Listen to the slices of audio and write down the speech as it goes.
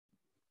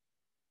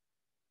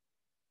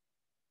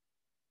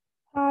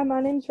Hi,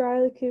 my name's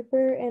Riley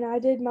Cooper, and I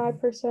did my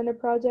persona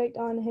project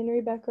on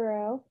Henri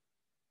Becquerel.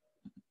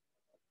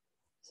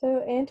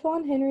 So,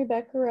 Antoine Henri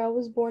Becquerel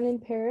was born in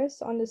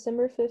Paris on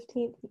December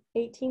 15th,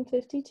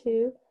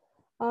 1852.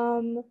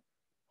 Um,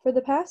 for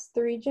the past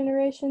three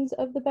generations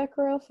of the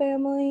Becquerel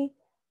family,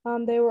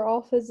 they were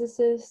all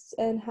physicists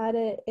and had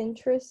an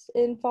interest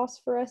in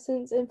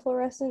phosphorescence and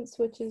fluorescence,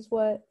 which is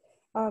what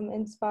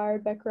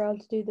inspired Becquerel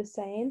to do the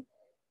same.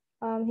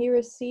 He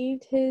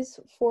received his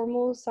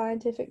formal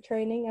scientific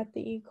training at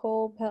the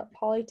École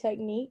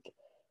Polytechnique,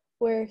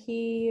 where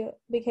he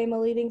became a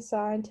leading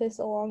scientist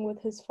along with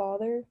his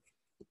father.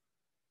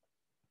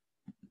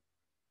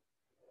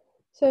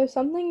 So,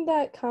 something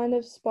that kind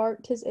of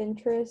sparked his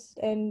interest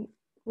and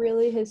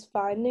really his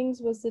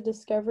findings was the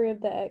discovery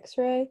of the X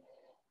ray.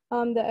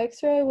 The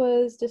X ray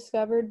was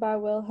discovered by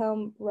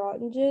Wilhelm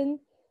Röntgen,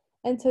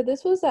 and so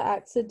this was an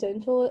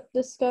accidental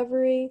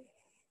discovery.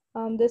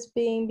 This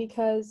being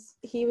because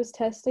he was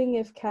testing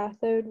if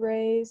cathode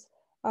rays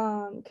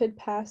could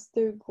pass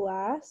through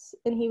glass,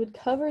 and he would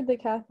cover the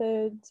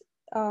cathodes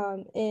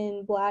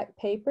in black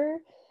paper.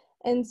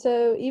 And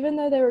so, even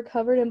though they were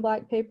covered in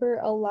black paper,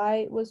 a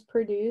light was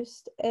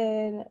produced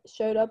and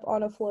showed up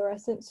on a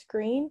fluorescent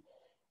screen.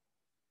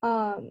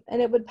 And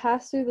it would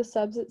pass through the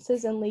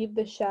substances and leave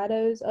the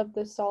shadows of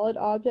the solid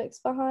objects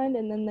behind.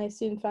 And then they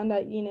soon found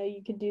out,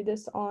 you could do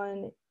this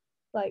on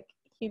like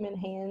human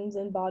hands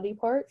and body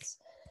parts.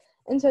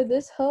 And so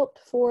this helped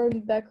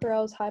form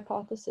Becquerel's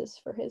hypothesis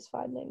for his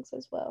findings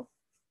as well.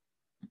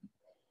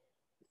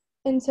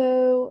 And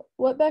so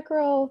what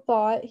Becquerel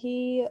thought,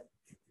 he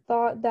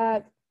thought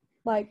that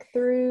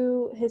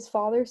through his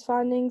father's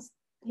findings,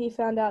 he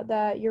found out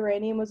that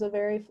uranium was a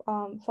very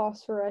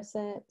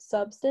phosphorescent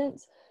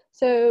substance.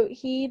 So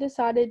he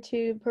decided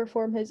to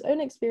perform his own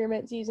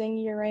experiments using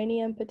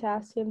uranium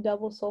potassium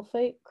double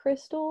sulfate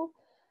crystal.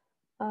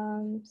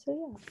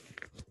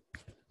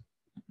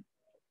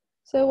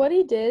 So what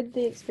he did,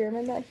 the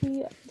experiment that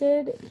he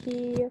did,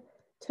 he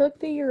took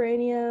the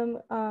uranium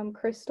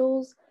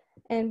crystals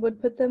and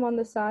would put them on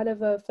the side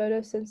of a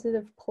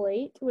photosensitive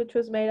plate, which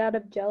was made out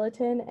of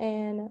gelatin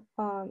and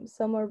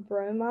similar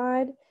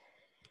bromide.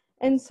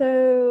 And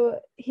so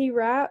he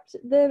wrapped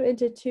them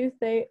into two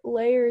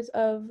layers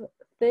of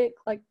thick,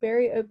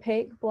 very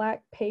opaque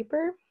black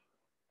paper,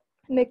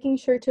 making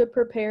sure to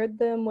prepare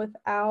them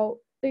without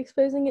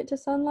exposing it to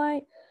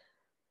sunlight.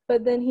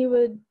 But then he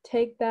would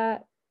take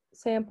that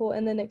sample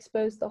and then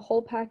expose the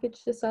whole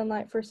package to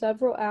sunlight for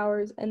several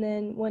hours, and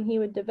then when he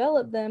would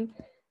develop them,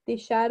 the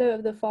shadow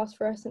of the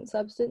phosphorescent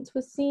substance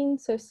was seen,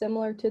 so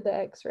similar to the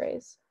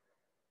X-rays.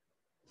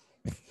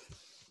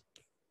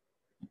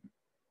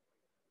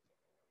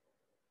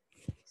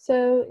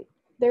 So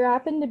there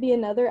happened to be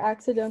another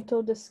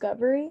accidental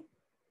discovery.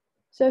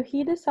 So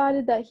he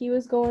decided that he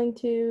was going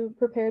to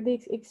prepare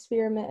the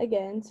experiment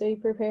again. So he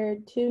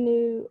prepared a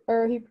new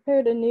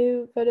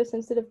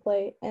photosensitive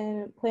plate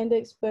and planned to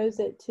expose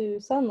it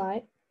to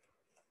sunlight.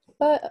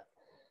 But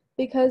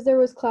because there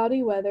was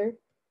cloudy weather,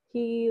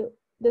 he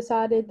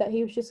decided that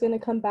he was just going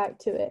to come back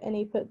to it, and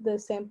he put the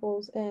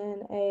samples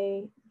in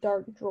a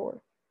dark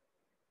drawer.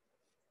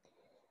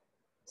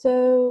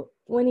 So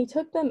when he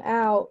took them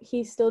out,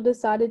 he still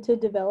decided to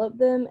develop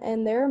them,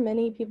 and there are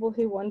many people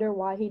who wonder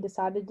why he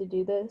decided to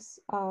do this.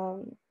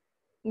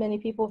 Many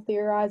people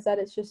theorize that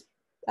it's just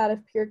out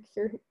of pure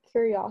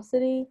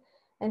curiosity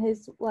and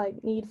his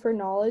need for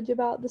knowledge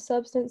about the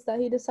substance that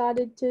he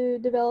decided to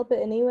develop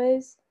it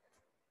anyways.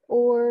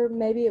 Or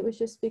maybe it was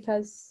just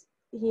because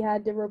he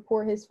had to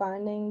report his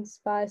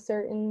findings by a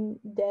certain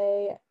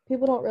day.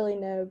 People don't really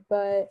know,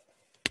 but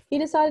he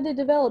decided to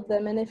develop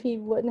them, and if he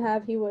wouldn't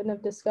have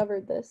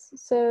discovered this.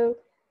 So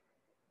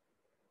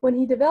when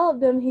he developed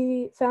them,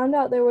 he found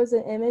out there was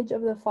an image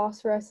of the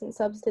phosphorescent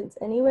substance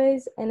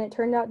anyways, and it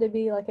turned out to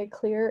be like a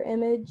clear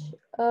image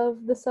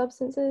of the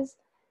substances.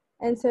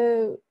 And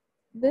so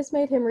this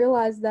made him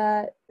realize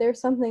that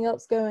there's something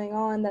else going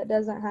on that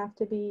doesn't have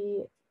to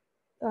be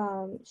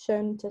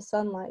shown to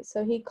sunlight.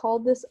 So he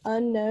called this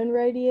unknown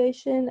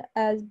radiation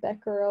as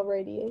Becquerel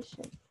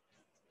radiation.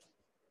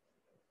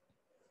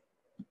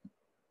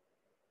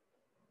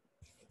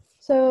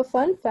 So a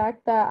fun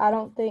fact that I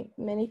don't think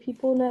many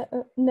people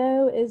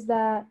know is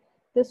that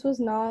this was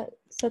not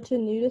such a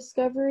new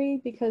discovery,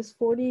 because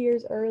 40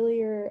 years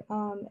earlier,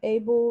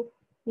 Abel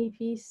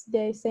Niepce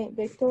de Saint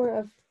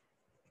Victor,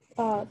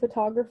 a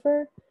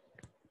photographer,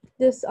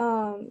 this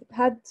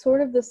had sort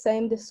of the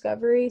same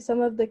discovery.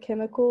 Some of the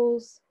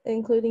chemicals,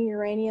 including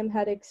uranium,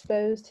 had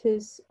exposed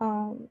his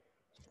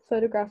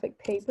photographic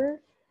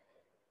paper.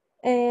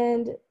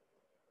 And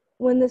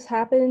when this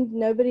happened,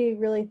 nobody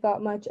really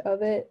thought much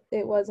of it.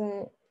 It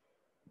wasn't,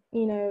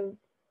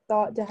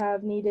 thought to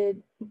have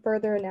needed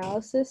further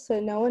analysis, so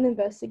no one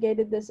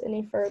investigated this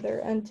any further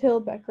until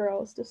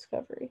Becquerel's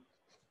discovery.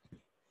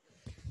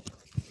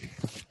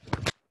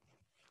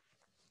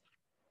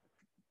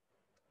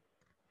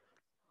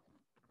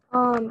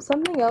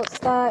 Something else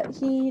that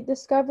he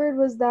discovered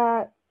was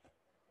that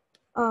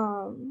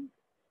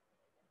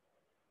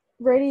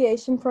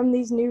radiation from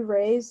these new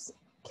rays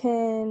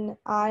can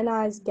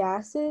ionize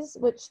gases,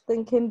 which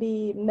then can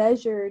be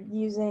measured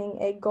using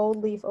a gold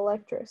leaf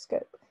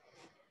electroscope.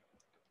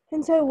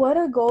 And so what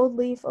a gold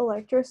leaf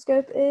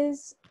electroscope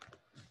is,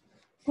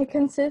 it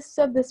consists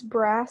of this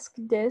brass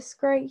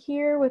disc right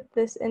here with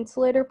this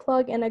insulator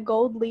plug and a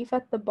gold leaf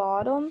at the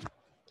bottom,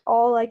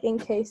 all like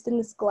encased in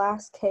this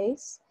glass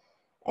case.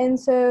 And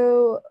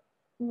so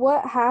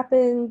what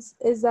happens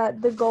is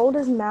that the gold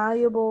is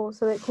malleable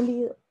so it can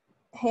be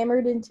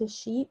hammered into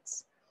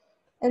sheets.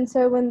 And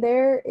so when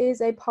there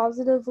is a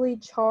positively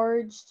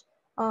charged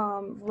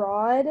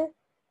rod,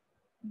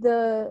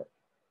 the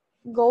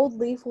gold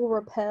leaf will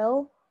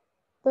repel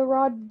the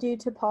rod due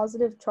to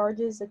positive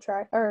charges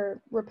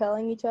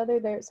repelling each other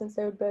there, since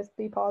they would both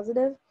be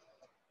positive.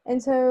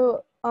 And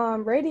so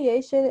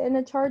radiation in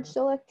a charged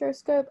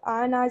electroscope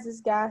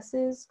ionizes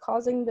gases,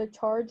 causing the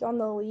charge on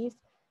the leaf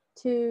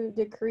to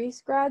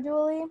decrease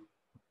gradually.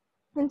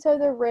 And so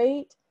the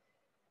rate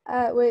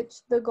at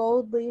which the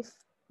gold leaf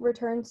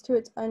returns to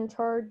its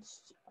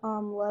uncharged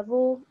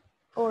level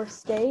or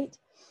state,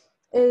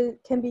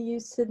 it can be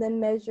used to then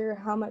measure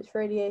how much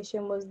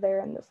radiation was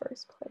there in the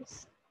first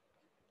place.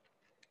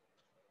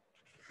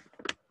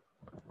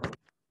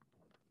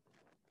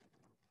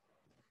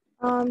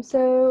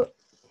 So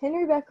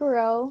Henri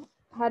Becquerel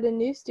had a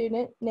new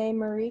student named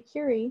Marie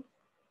Curie.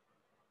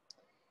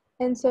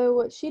 And so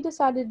what she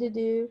decided to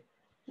do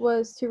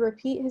was to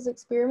repeat his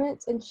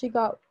experiments, and she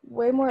got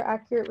way more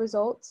accurate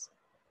results.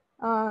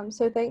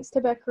 So thanks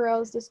to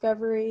Becquerel's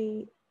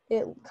discovery,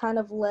 it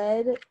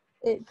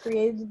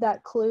created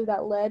that clue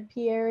that led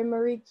Pierre and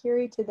Marie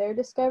Curie to their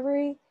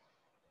discovery,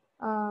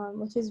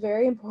 which is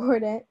very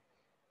important.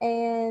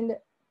 And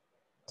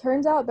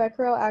turns out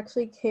Becquerel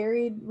actually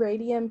carried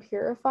radium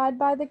purified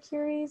by the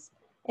Curies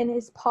in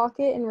his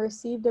pocket and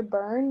received a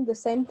burn. The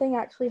same thing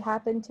actually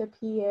happened to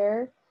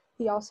Pierre.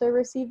 He also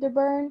received a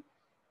burn,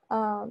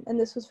 and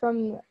this was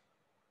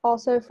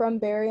also from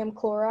barium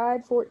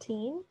chloride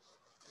 14.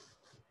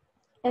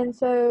 And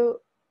so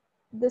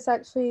this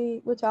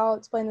actually, which I'll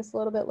explain this a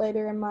little bit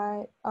later in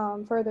my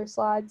further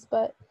slides,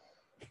 but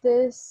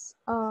this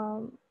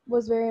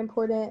was very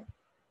important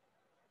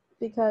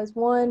because,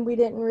 one, we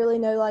didn't really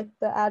know like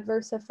the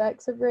adverse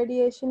effects of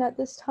radiation at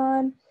this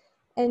time,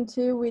 and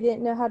two, we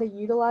didn't know how to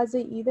utilize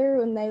it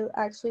either, and they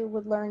actually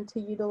would learn to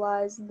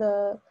utilize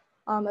the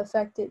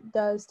effect it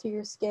does to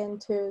your skin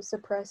to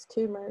suppress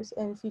tumors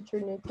in future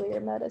nuclear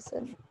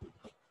medicine.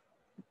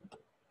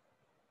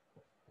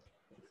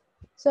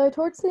 So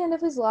towards the end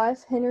of his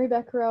life, Henri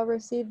Becquerel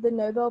received the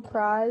Nobel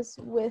Prize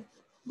with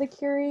the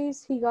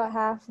Curies. He got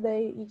half,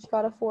 they each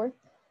got a fourth,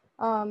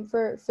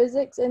 for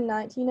physics in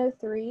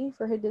 1903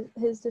 for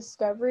his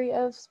discovery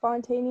of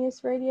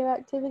spontaneous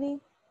radioactivity.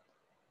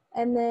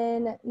 And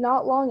then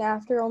not long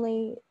after,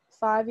 only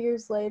 5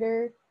 years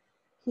later,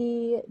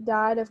 he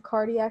died of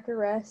cardiac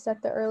arrest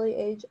at the early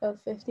age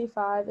of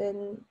 55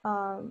 in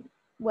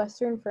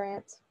Western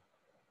France.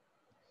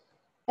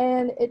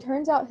 And it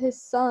turns out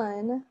his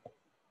son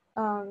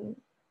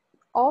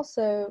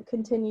also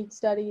continued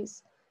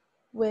studies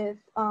with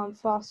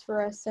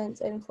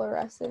phosphorescence and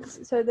fluorescence.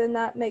 So then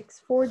that makes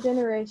 4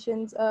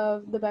 generations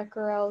of the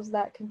Becquerels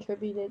that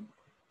contributed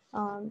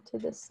to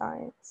this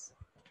science.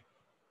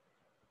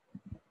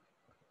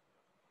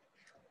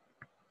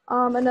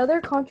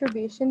 Another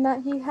contribution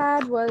that he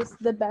had was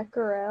the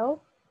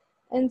Becquerel.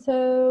 And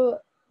so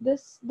the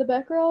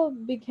Becquerel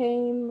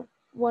became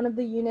one of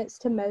the units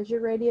to measure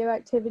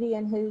radioactivity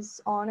in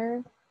his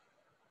honor.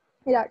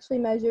 It actually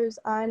measures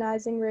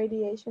ionizing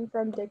radiation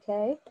from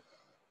decay.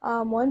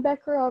 1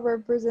 Becquerel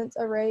represents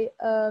a rate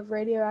of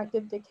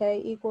radioactive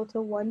decay equal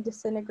to 1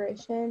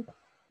 disintegration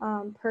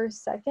per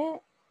second.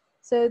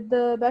 So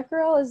the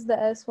Becquerel is the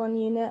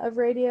S1 unit of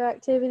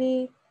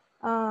radioactivity.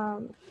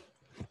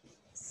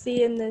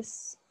 See in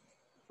this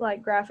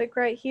graphic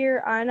right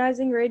here,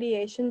 ionizing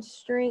radiation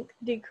strength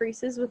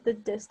decreases with the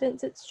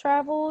distance it's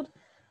traveled,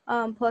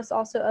 plus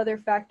also other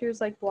factors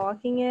like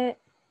blocking it,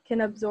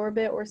 can absorb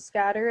it or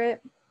scatter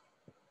it.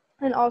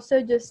 And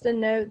also just a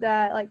note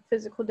that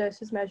physical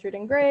dose is measured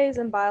in grays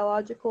and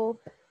biological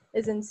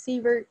is in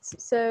sieverts.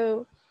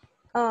 So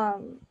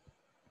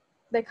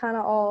they kind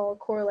of all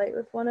correlate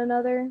with one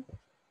another.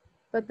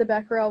 But the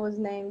Becquerel was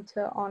named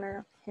to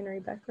honor Henri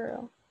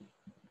Becquerel.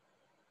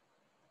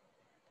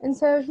 And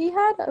so he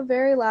had a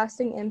very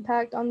lasting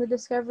impact on the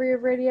discovery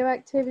of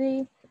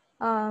radioactivity.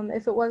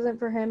 If it wasn't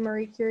for him,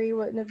 Marie Curie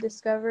wouldn't have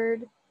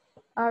discovered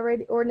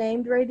or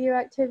named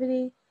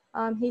radioactivity.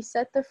 He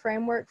set the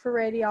framework for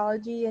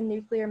radiology and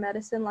nuclear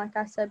medicine, like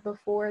I said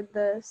before,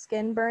 the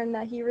skin burn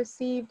that he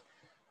received,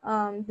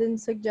 then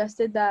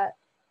suggested that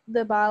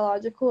the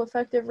biological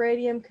effect of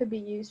radium could be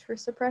used for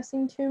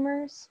suppressing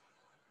tumors,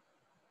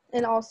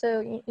 and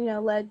also,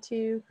 led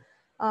to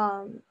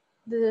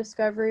the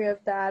discovery of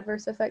the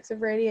adverse effects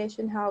of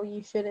radiation, how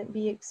you shouldn't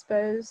be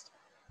exposed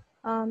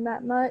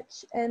that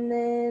much. And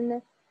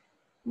then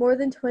more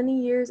than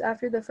 20 years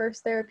after the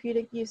first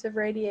therapeutic use of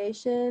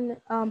radiation,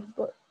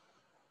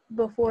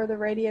 before the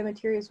radio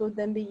materials would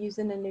then be used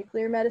in a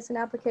nuclear medicine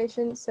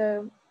application,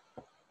 so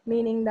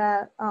meaning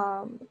that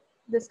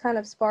this kind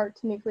of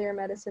sparked nuclear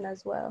medicine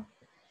as well.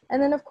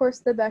 And then, of course,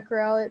 the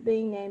Becquerel, it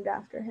being named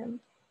after him.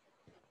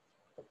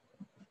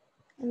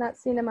 And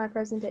that's the end of my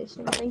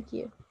presentation. Thank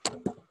you.